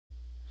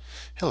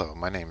Hello,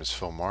 my name is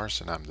Phil Morris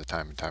and I'm the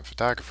Time and Time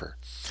photographer.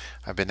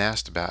 I've been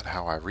asked about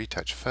how I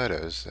retouch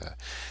photos.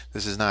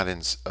 This is not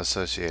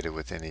associated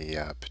with any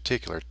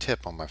particular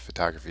tip on my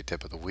photography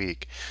tip of the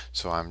week,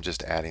 so I'm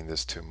just adding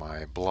this to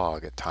my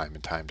blog at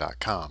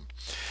timeandtime.com.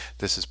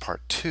 This is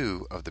part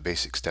 2 of the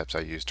basic steps I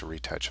use to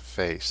retouch a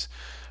face.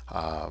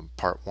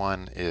 Part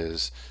 1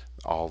 is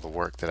all the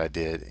work that I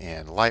did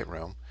in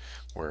Lightroom,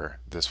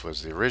 where this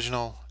was the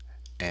original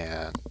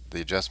and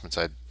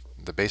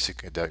the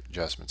basic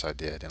adjustments I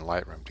did in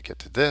Lightroom to get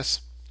to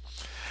this.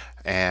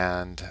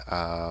 And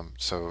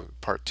so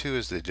part 2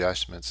 is the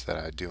adjustments that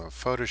I do in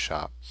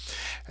Photoshop,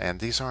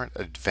 and these aren't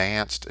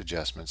advanced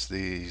adjustments,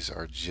 these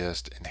are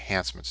just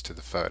enhancements to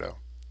the photo.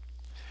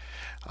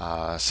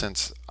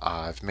 Since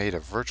I've made a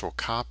virtual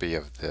copy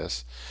of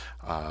this,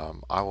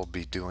 I will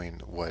be doing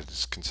what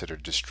is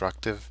considered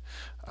destructive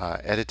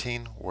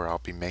editing, where I'll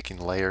be making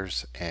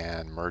layers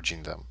and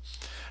merging them.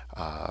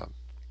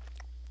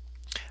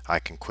 I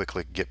can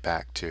quickly get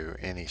back to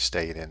any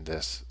state in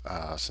this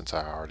since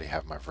I already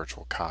have my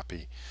virtual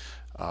copy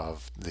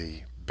of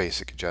the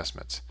basic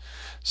adjustments.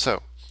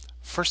 So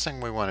first thing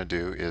we want to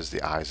do is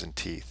the eyes and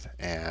teeth,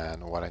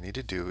 and what I need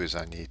to do is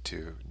I need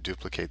to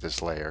duplicate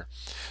this layer.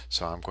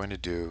 So I'm going to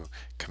do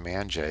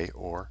Command J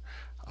or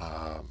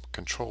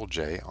Control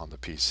J on the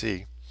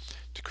PC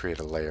to create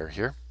a layer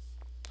here,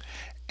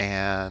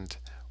 and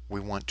we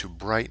want to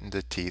brighten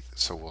the teeth,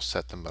 so we'll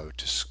set the mode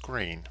to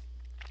screen.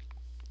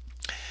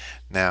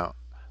 Now,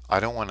 I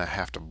don't want to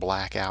have to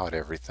black out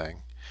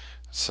everything,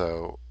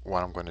 so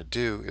what I'm going to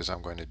do is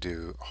I'm going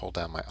to hold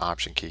down my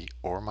Option key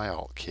or my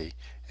Alt key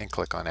and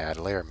click on Add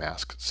Layer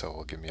Mask, so it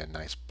will give me a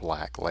nice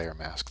black layer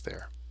mask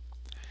there.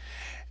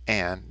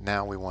 And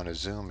now we want to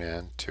zoom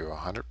in to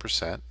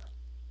 100%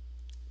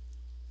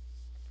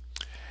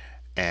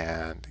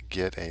 and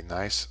get a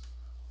nice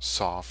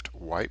soft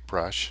white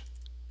brush,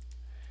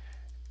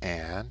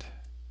 and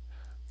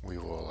we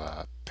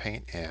will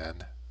paint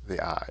in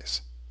the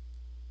eyes.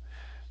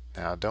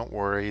 Now don't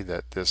worry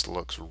that this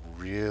looks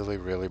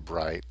really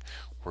bright.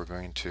 We're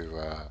going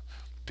to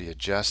be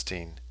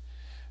adjusting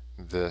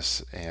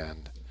this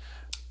and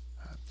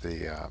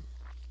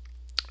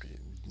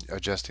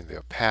adjusting the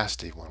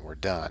opacity when we're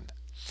done.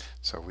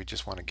 So we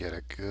just want to get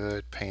a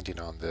good painting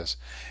on this,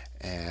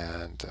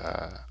 and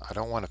I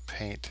don't want to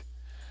paint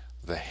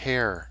the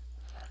hair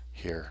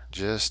here,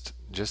 just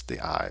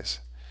the eyes.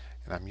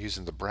 And I'm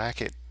using the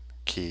bracket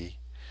key,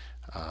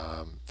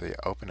 the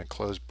open and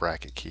close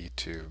bracket key,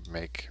 to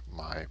make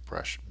my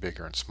brush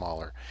bigger and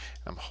smaller.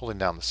 I'm holding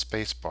down the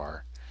space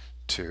bar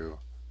to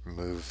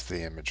move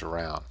the image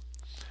around.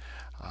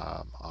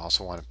 I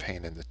also want to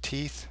paint in the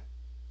teeth,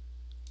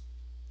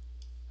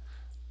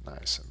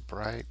 nice and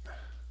bright.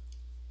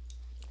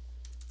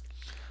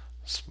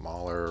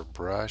 Smaller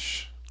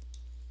brush.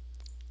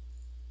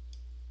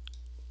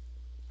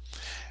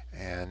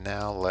 And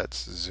now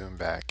let's zoom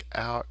back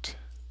out,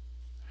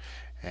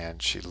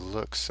 and she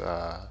looks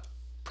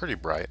pretty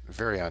bright,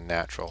 very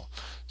unnatural.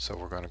 So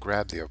we're going to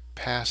grab the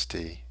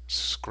opacity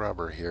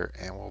scrubber here,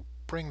 and we'll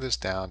bring this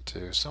down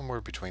to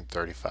somewhere between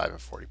 35 and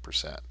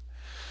 40%.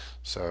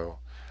 So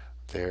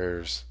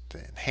there's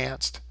the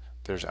enhanced,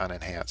 there's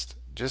unenhanced,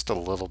 just a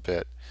little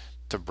bit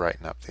to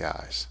brighten up the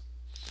eyes.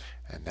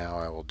 And now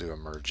I will do a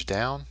merge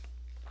down.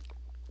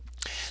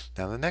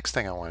 Now the next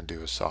thing I want to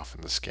do is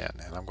soften the skin,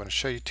 and I'm going to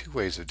show you 2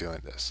 ways of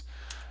doing this.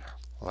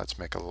 Let's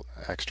make an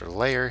extra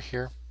layer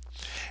here,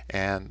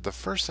 and the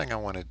first thing I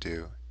want to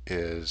do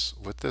is,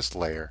 with this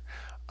layer,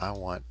 I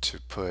want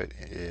to put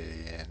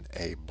in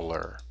a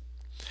blur.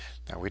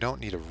 Now we don't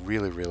need a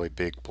really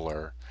big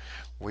blur.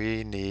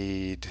 We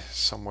need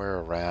somewhere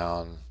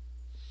around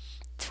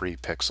 3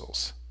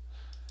 pixels.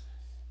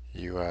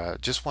 You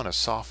just want to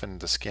soften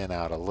the skin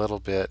out a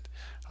little bit.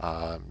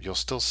 You'll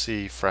still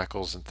see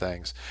freckles and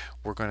things.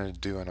 We're going to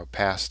do an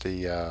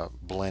opacity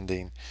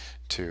blending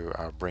to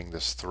bring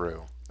this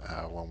through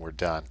when we're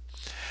done.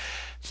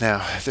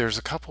 Now there's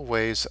a couple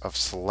ways of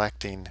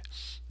selecting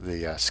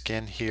the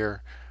skin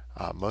here.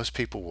 Most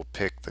people will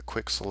pick the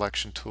quick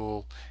selection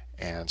tool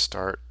and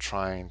start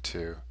trying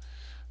to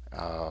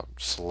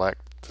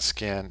select the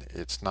skin.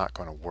 It's not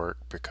going to work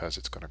because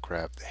it's going to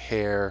grab the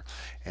hair,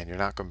 and you're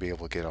not going to be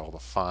able to get all the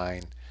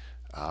fine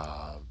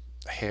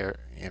hair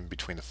in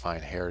between the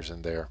fine hairs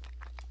in there.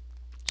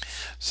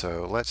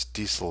 So let's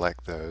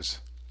deselect those,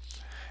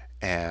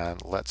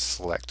 and let's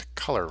select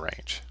color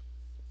range.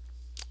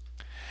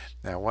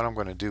 Now what I'm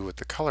going to do with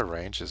the color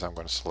range is I'm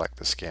going to select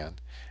the skin.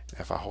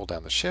 If I hold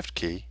down the Shift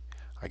key,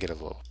 I get a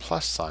little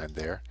plus sign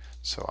there,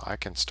 so I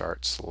can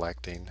start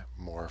selecting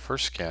more of her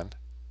skin.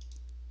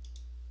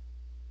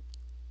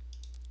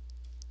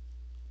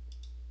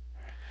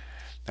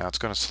 Now it's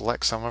going to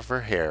select some of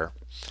her hair,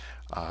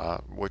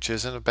 which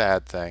isn't a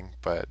bad thing,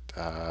 but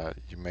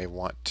you may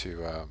want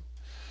to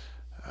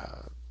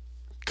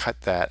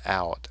cut that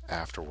out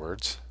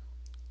afterwards.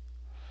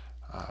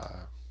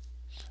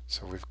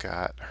 So we've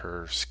got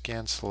her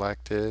skin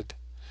selected.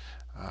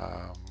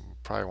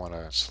 Probably want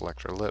to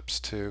select her lips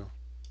too.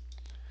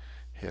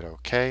 Hit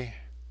OK.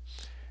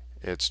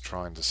 It's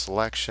drawing the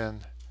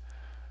selection.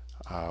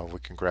 We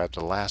can grab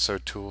the lasso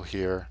tool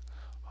here,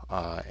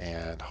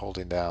 and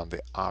holding down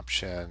the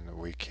option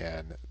we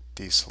can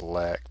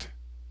deselect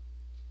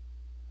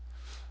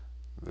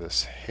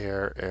this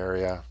hair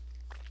area.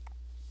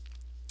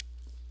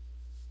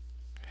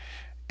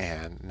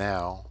 And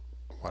now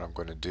what I'm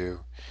going to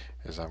do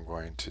is I'm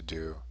going to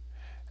do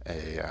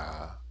a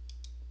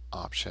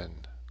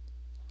option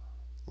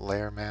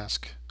layer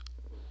mask.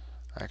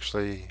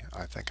 Actually,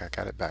 I think I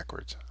got it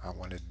backwards. I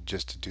wanted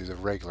just to do the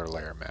regular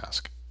layer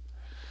mask.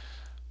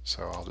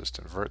 So I'll just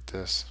invert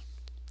this,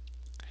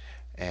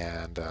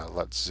 and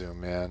let's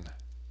zoom in.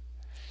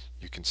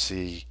 You can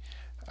see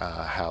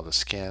how the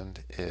skin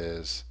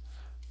is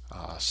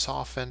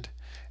softened,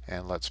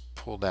 and let's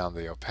pull down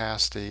the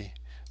opacity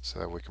so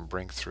that we can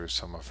bring through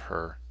some of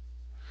her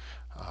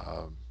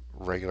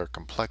regular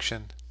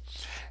complexion.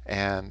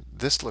 And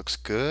this looks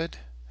good,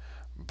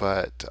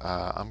 but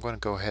I'm going to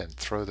go ahead and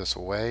throw this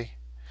away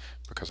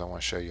because I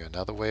want to show you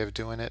another way of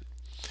doing it.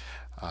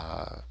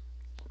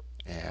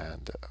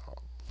 And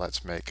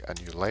let's make a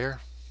new layer,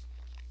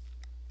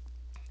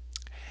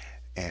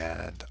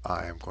 and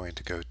I am going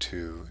to go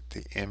to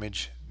the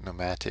image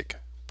nomadic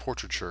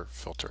portraiture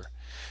filter.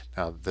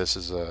 Now this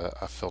is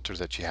a filter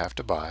that you have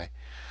to buy.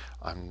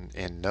 I'm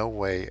in no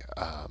way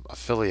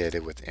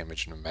affiliated with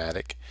Image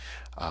Nomadic,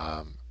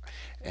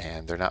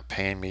 and they're not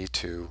paying me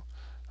to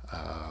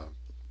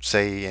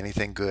say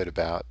anything good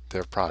about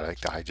their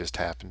product. I just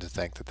happen to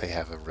think that they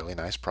have a really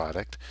nice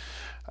product,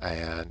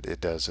 and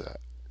it does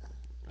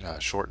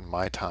shorten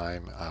my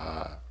time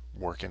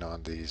working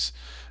on these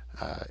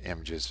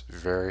images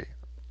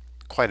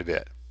quite a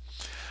bit.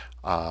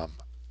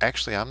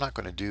 Actually, I'm not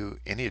going to do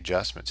any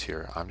adjustments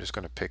here. I'm just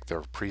going to pick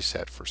their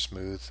preset for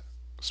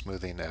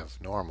smoothing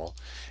of normal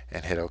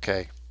and hit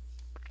OK,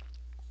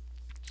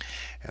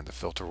 and the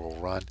filter will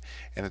run,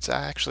 and it's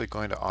actually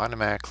going to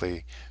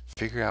automatically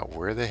figure out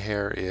where the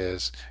hair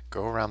is,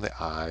 go around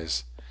the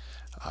eyes.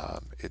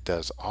 It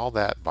does all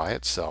that by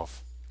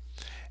itself,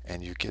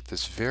 and you get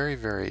this very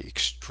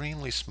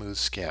extremely smooth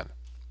skin.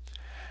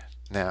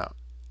 Now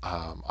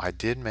I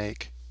did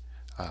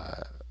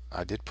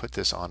put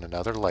this on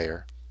another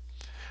layer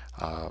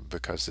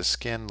because the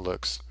skin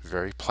looks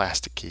very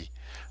plasticky,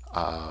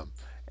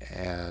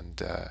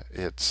 and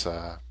it's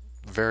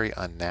very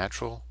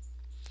unnatural.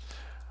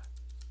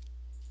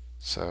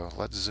 So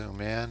let's zoom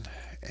in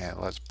and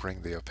let's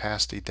bring the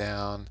opacity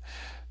down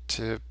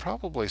to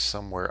probably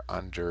somewhere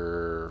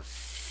under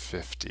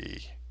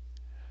 50.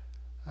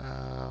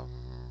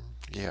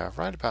 Yeah,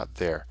 right about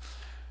there.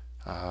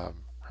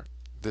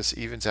 This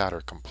evens out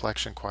her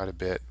complexion quite a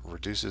bit,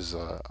 reduces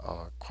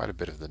quite a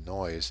bit of the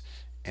noise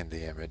in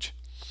the image,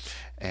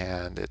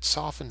 and it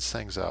softens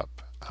things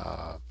up.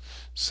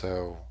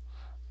 So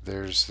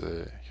here's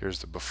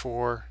the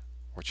before,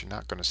 which you're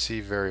not going to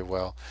see very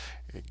well.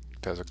 It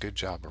does a good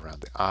job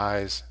around the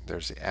eyes.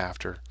 There's the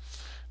after.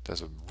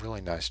 Does a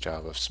really nice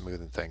job of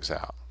smoothing things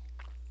out.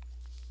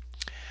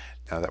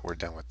 Now that we're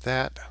done with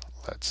that,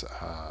 let's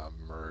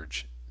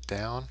merge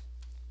down.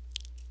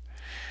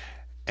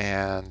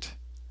 And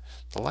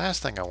the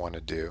last thing I want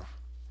to do,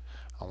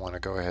 I want to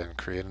go ahead and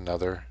create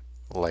another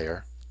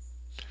layer.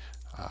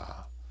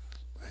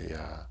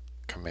 The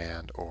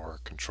Command or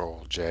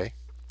Control J.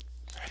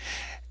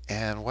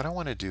 And what I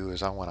want to do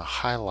is I want to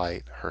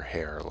highlight her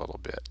hair a little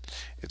bit.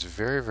 It's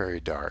very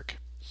dark.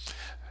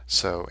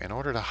 So in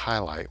order to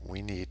highlight,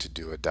 we need to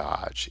do a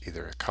dodge,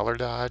 either a color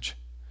dodge,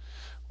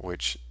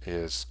 which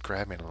is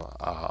grabbing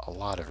a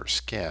lot of her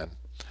skin,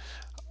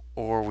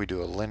 or we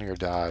do a linear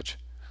dodge,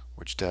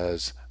 which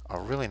does a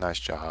really nice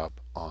job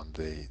on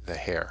the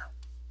hair.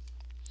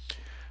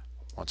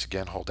 Once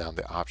again, hold down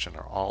the Option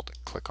or Alt,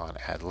 click on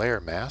Add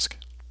Layer Mask,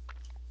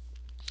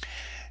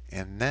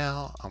 and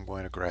now I'm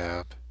going to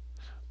grab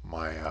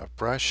my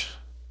brush,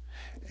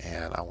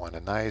 and I want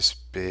a nice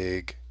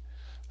big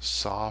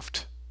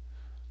soft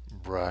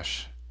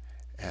brush,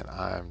 and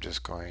I'm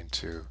just going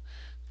to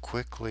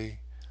quickly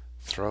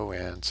throw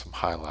in some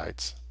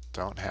highlights.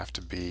 Don't have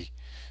to be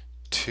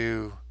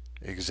too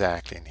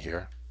exacting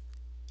here,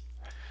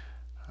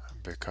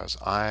 because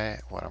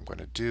what I'm going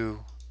to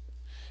do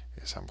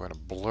is I'm going to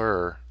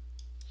blur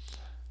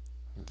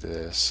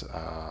this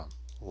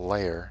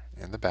layer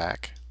in the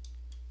back.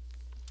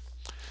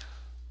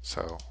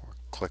 So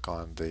click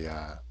on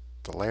the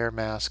layer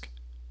mask,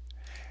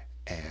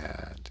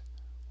 and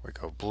we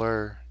go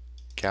blur,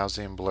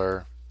 Gaussian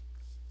blur,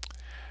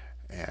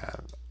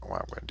 and what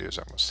I'm going to do is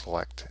I'm going to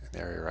select an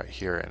area right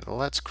here, and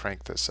let's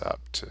crank this up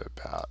to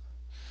about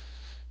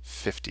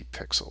 50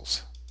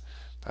 pixels.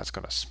 That's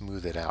going to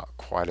smooth it out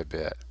quite a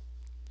bit.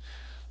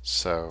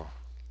 So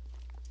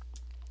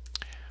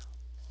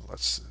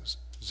let's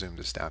zoom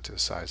this down to the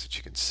size that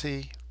you can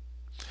see,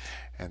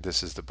 and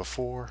this is the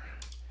before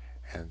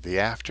and the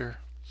after,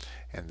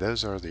 and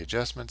those are the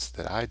adjustments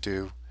that I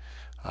do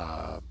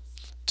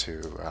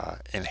to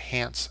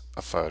enhance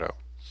a photo.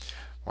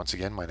 Once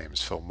again, my name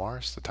is Phil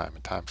Morris, the Time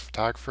and Time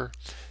Photographer.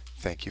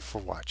 Thank you for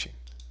watching.